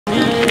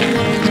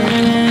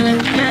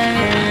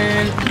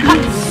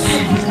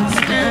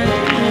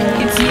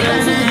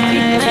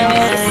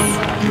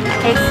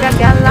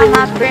I'm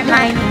happy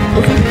night.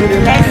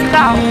 Let's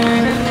go.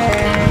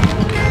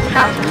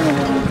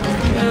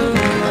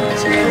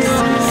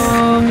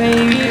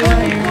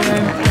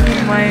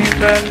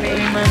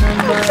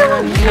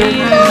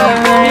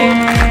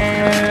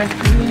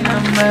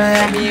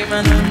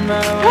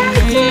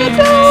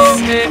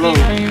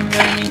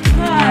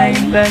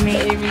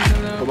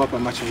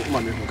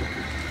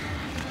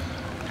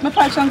 My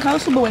passion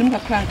house, but when I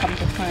can't come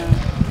to find.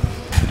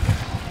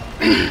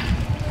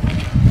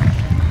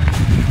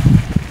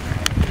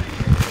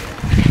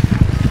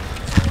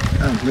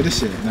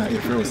 Medicine, now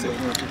if you say,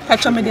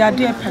 Patch on me the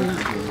idea penna.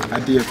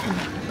 Idea penna.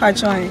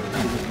 Patch on.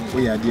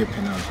 We are dear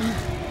penna.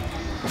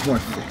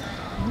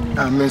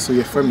 I'm so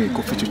your family,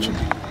 Kofi Chichim.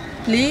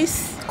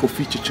 Please?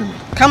 Kofi Chichim.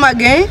 Come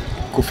again?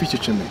 Kofi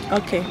Chichim.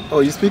 Okay.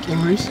 Oh, you speak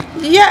English?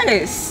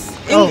 Yes.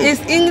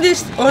 It's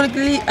English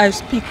only I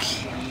speak.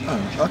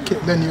 Oh, okay.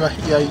 Then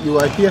you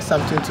are here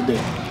something today.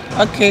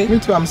 Okay. Me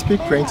too, I'm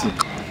speak French.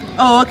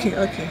 Oh, okay,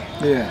 okay.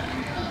 Yeah.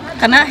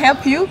 Can I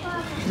help you?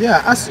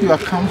 Yeah, as you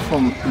have come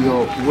from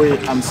your way,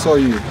 I'm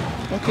sorry.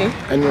 Okay.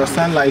 And your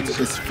sunlight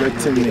is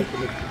threatening me.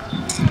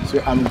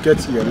 So I'm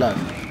getting your love.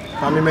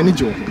 I'm a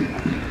manager.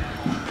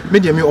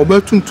 Media me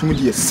over to me,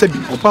 Sebi,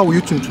 or power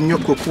you to me,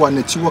 Cocoa and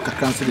a Chiwaka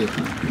cancer.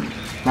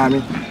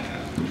 Mammy,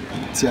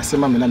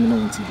 Tiasema,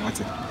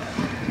 what?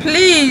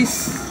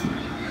 Please.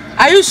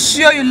 Are you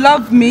sure you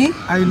love me?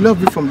 I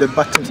love you from the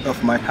bottom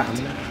of my heart.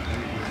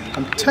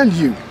 I'm telling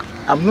you,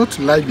 I'm not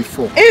to lie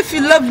before. If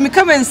you love me,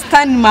 come and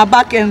stand in my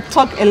back and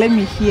talk and let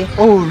me hear.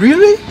 Oh,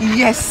 really?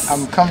 Yes.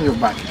 I'm coming your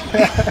back.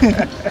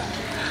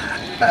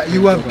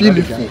 You are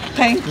beautiful.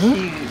 Thank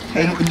you.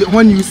 And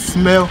when you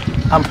smell,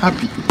 I'm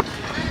happy.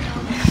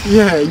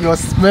 Yeah, your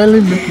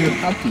smelling makes me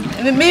happy.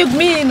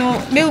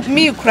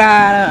 Me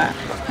cry.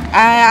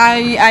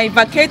 I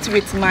vacate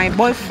with my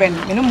boyfriend.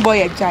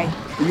 Boy,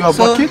 you are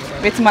vacate?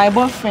 With my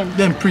boyfriend.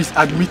 Then please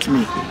admit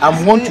me. I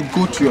want to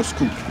go to your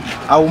school.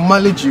 I will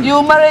manage you. You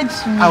will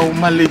manage me. I will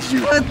manage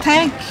you. Oh,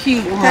 thank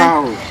you.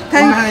 Wow.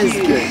 Thank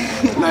you.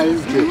 Girl.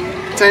 Nice girl.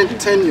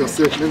 Turn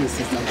yourself. Let me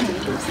see something.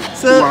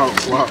 So,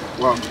 wow.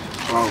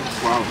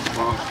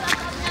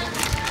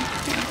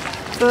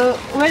 So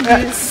where do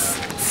you...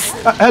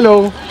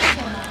 hello.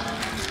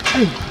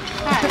 Hey.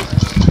 Hi.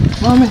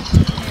 Mommy.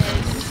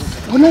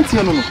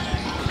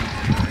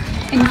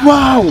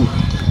 Wow.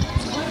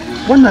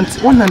 One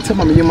night,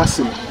 mommy, you must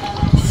see.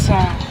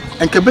 Sir.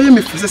 And Kabay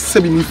me for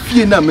 7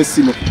 feet now,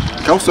 Messino.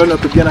 Council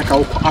not to be an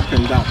account up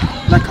and down.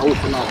 Like I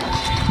walk now.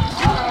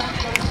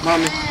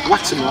 Mommy,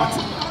 watch him.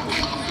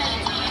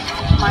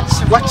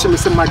 Watch him,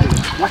 Mr. Maggie.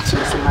 Watch him,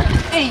 Mr. Maggie.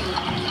 Hey.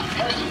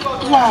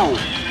 Wow.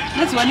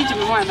 That's what I need to be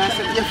more than I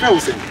said. Your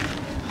frozen.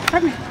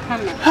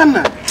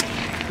 Hannah.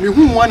 You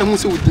who want to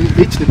move with the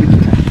HD.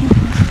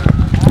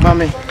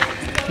 Mommy,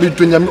 me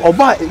doing your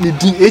oba in the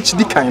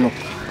DHD kind of.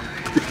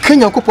 The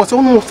Kenya couple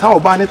so no how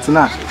about it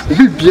now.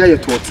 Be beer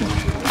to it.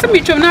 Some be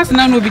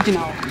now no be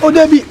now. Oh,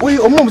 there be we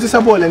mom is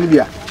a ball and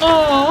beer.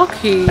 Oh,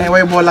 okay. And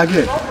why ball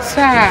again?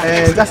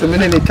 Sir. That's a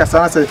minute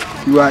Cassandra said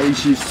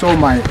she saw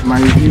my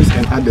reviews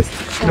and others.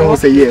 You don't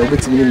say yeah,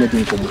 wait till me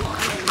making come.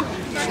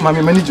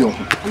 Mommy manager.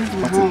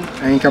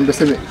 And come to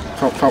say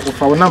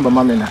for our number,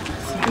 mommy.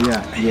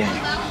 Yeah.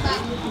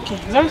 Okay,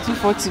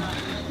 0240.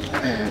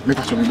 Make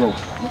us be go.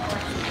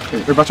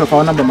 We got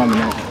your number, mommy.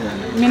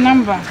 My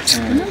number.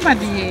 Number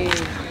the.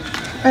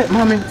 Hey,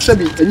 mommy,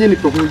 Sabi, and you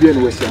need to be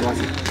in West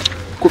Yamasi.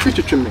 Coffee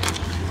to me.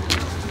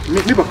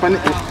 Me papa.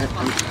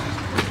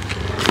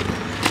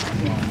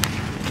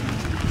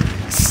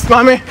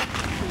 Mommy.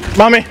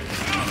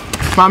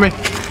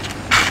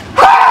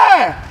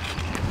 Hey!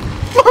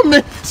 Mommy,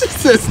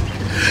 Jesus!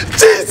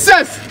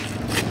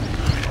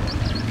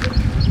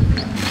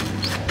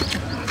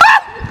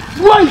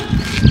 Why?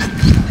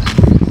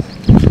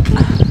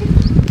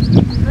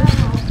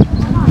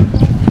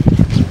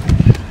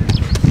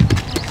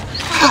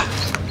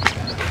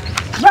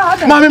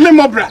 Mommy, me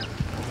mobra.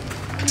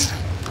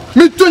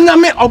 Me tonya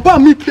me oba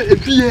me pe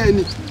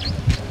ebiani.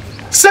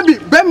 Sebi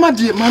be ma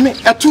die mommy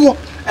eto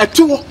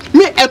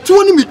me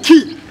eto ni me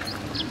ki.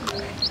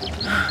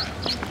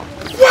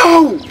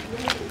 Wow.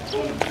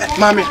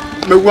 Mommy,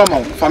 me wo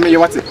ma family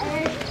what?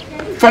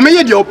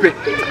 Family dey ope.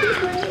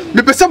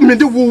 Me pese me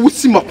de wo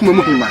wusi makoma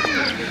mu hima.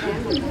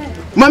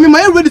 Mommy,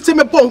 my ready to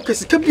me bon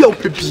kesi ka bia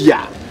ope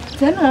bia.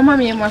 Then mama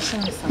me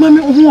emotion.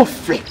 Mommy, wo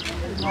ofe.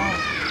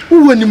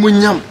 Wo ni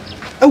munyam.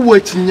 Ewo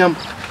achinyam.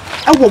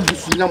 Ewo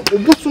busunyam.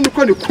 Obusu no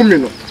kwa ne kumi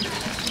no.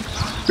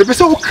 Me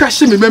pese wo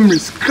crash my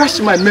memories.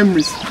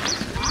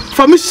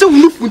 For me so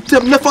no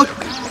funtem never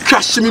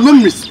crash my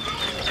memories.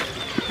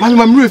 Mommy,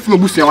 my memory fi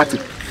mabusunya wate.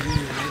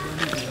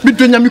 Me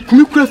donya me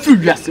kumi kura fi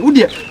wiase. Wo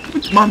de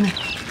mommy.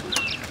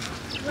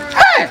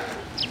 Hey!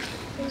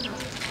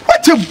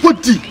 What a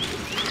body.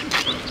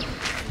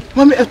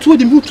 Mommy, I told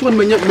him who to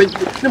me na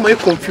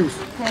confused.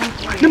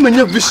 Na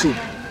my vision.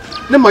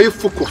 Na my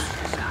focus.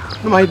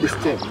 Na my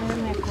disturbed.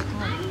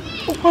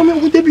 Oh, mommy,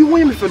 would they be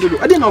one me for do?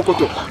 I didn't know what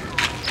to.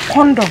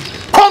 Condom.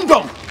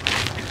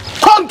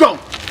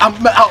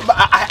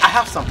 I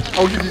have some.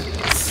 I'll give you.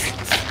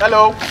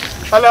 Hello.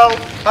 Hello.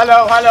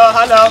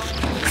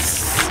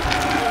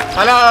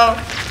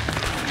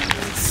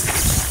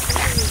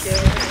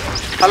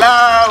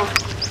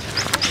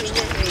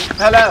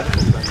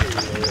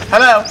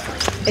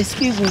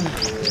 Excuse me.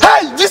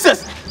 Hey,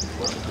 Jesus!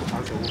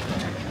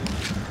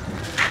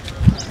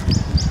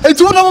 It's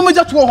one of them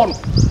just one.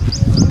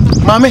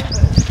 Mommy.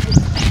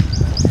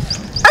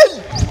 Hey!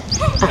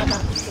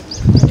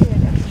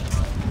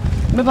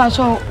 Maybe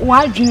so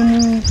why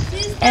dream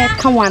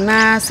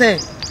Kawana say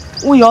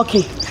we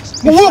okay.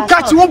 Who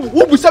catch you?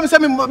 Who be some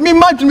me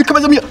imagine me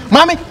come to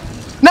Mommy.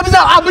 Never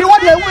I've been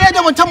wondering where they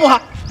want to tell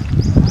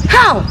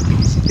How?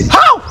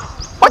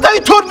 What are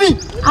you told me?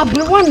 I've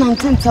been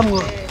 119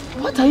 somewhere.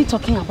 What are you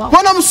talking about?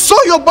 When I'm so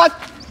your back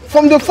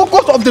from the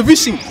focus of the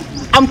vision,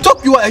 I'm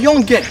talking you are a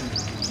young girl.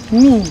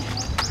 Me?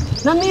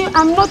 No,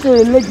 I'm not a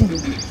lady.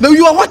 No,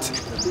 you are what?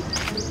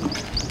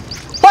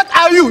 What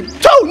are you?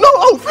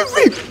 No,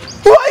 Fifi.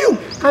 Who are you?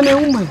 I'm a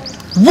woman.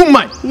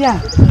 Woman? Yeah.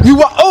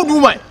 You are old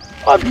woman.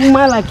 Old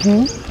woman like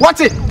me?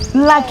 What it?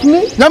 Like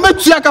me? Na me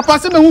tua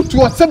kapase me hu to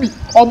osabi.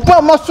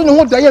 Oba ma so ne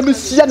ho da ya me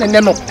sia ne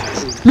no.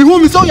 Me hu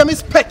mi so ya me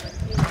spec.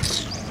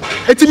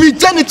 Eti mi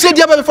jane che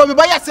dia before me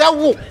ba ya se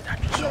wo.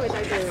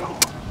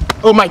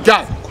 Oh my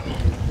God,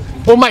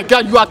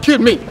 you are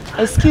killing me.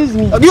 Excuse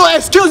me. You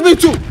excuse me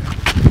too.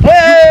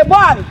 Hey,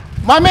 boy.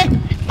 Mommy,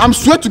 I'm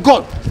swear to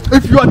God,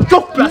 if you are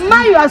joke plus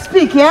mind you are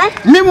speak, eh?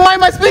 Me mind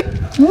my speak?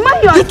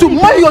 Mind you are speak. You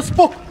mind your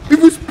spoke. If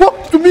you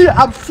spoke to me,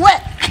 I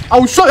swear, I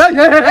will show you.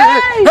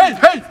 Hey.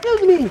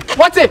 Excuse me.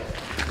 What's it?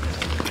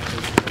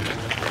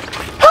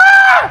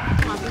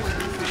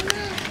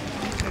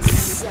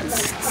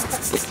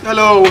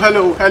 Hello.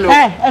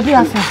 Hey,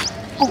 Ebiasa.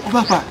 Oh,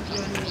 Papa.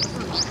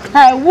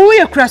 Hey, who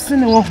you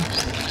crossing? Oh,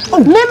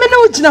 me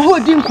no jina ho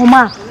di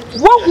nkoma.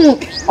 Wo hu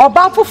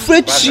oba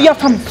foforo chia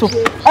fam so.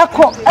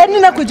 Eko, eni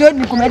na ko jodi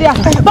nkoma dia.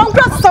 Don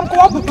cross sam ko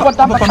wo to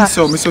da Papa, me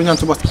so nya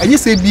to boss. Aye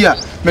say bia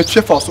me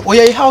twe for so.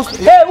 Oya house.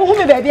 Hey, wo hu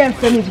me baby am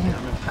fami bi.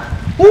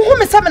 Wo hu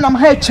me sam na ma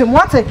ha twem.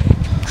 What?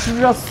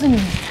 Crossing.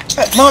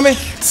 Mommy.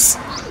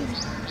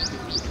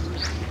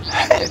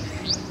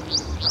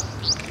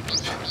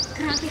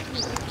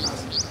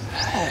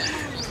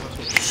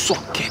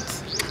 Socket.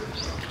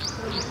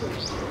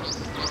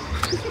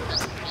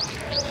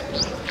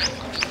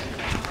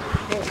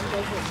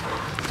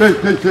 Hey.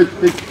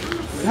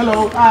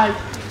 Hello, hi.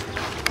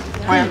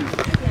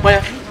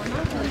 Where?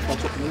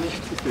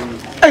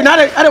 Hey, now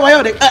they why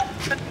are they?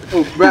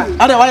 Oh, bra.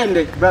 Are they why are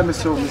they? Bra, me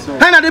so.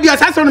 Hey, now they be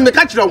assassin me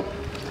catch them.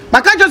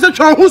 But catch us a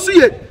try who see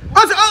it.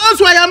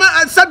 Also, I am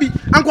a sabi.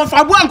 Uncle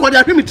Fabu, uncle, they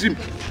are him.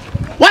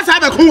 What's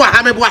happened? Who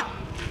are me boy?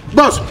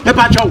 Boss, me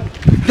pacho.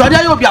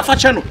 Jodia, you be a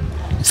fashion.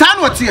 San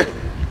what's here?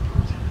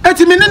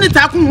 Eti me nene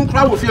ta kun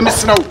kra wo fie me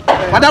sra wo.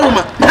 Wada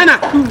woman. Ana.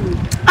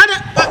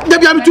 They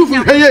be am too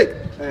for hey.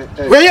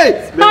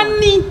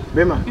 Money.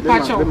 Bema,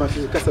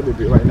 kasa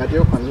bebe. Why na dey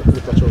okwan me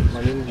pacho.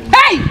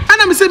 Hey!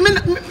 Ana me say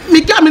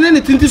me ga me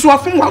nene tinti so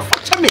afun wa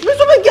facha me. Me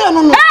so be ga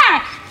no. Hey!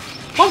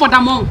 What for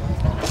that mom?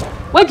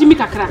 Where Jimmy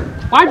kakra?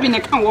 Why be na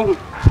kan wo ho?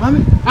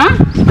 Mami. Huh?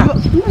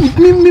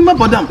 Me ma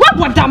bodam. What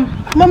bodam?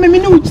 Mami me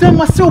ne wo kire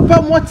ma se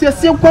oba mo tie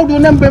se kwado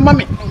na mbe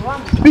mami.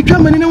 Me twa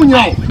mani ne wo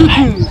nya.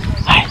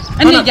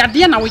 And you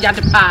yade na wo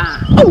yade pa.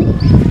 Oh.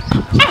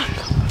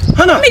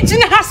 Hana. Me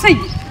jina ha say.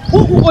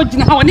 Wo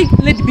jina ha woni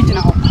lady bi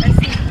jina ho.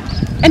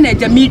 And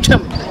eja me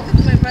twam.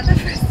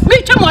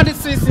 Me twam what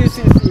say.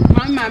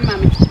 Mama.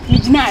 Me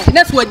jina.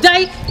 That's what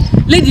jai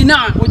lady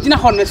na wo jina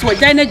ho no so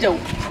jai na jaw.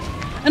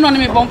 And on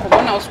me bonko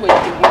na so wa.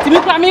 Ti me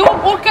kwa me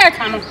wo ke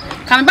ka no.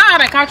 Kan ba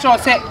be ka tro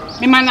say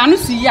me mananu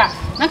si ya.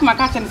 Na ka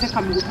maka tene say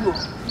ka me obi o.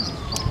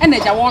 And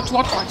eja wo to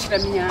akire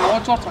me ya, wo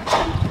to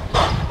akire me.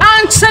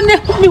 Ansene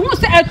me hu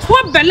say eto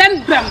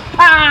belembem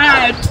pa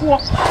eto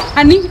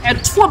ani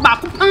eto ba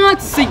ko pa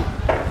tsi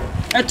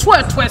eto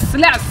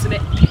esle asle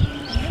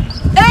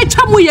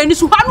twamu ye ni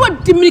so ha no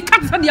dimirika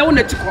tsa de wo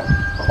na tiko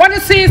woni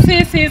se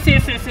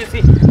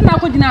na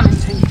ko gina me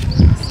nsen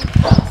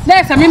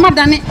na se me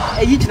madane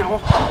eyi gina ho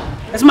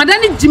es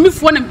madane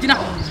jimifo na mgina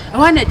ho e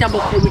wa na ejabo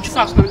ko mi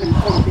twa so na me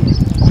ko be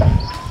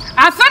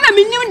afa na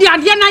me nyim de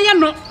ade na ye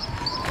no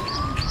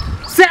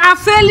se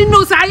afeli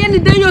no sa ye ni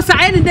den yo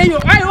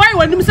why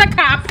when him say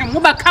ka pem wo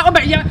ba ka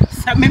oba ye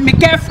me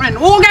girlfriend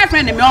wo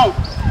girlfriend me on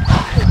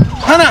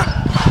Hana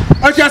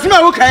o ti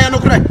asima wo kan ya no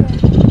kure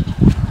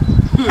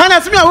Hana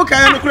asima wo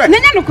kan ya no kure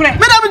nenya no kure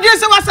me da me dwe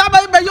se wasa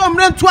ba ye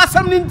omre ntu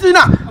asam ni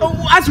ntina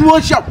asimo o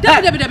show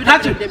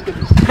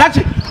catch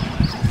it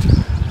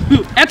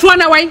eto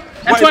na wai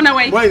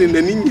why ni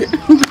nani nye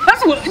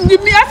aso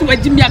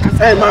jimi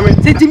akasa eh mami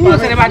se jimi o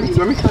se ba ni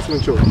mami kasa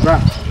ncho bra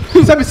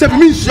sabi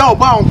me show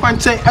ba on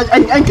kwanche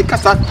anke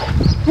kasa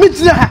me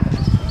jina ha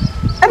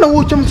ana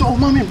wo twem so o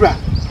mami bra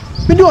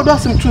me di odo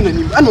asem tu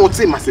nanim ana wo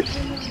tse mase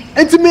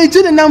enti me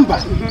jina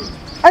number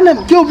ana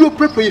girl bi o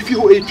prepare if you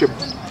ho etwem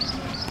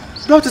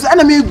doctors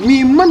ana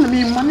me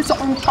man so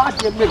on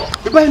part ye me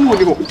ba ni wo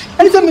ni ho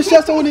ani se me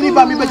share so wo ni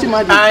ba me ba ti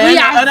ma di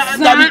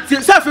ana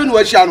se fe no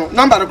wa share no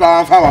number ko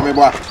an fa wa me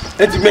bo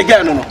enti me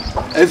girl no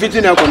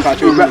everything e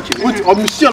contact o mission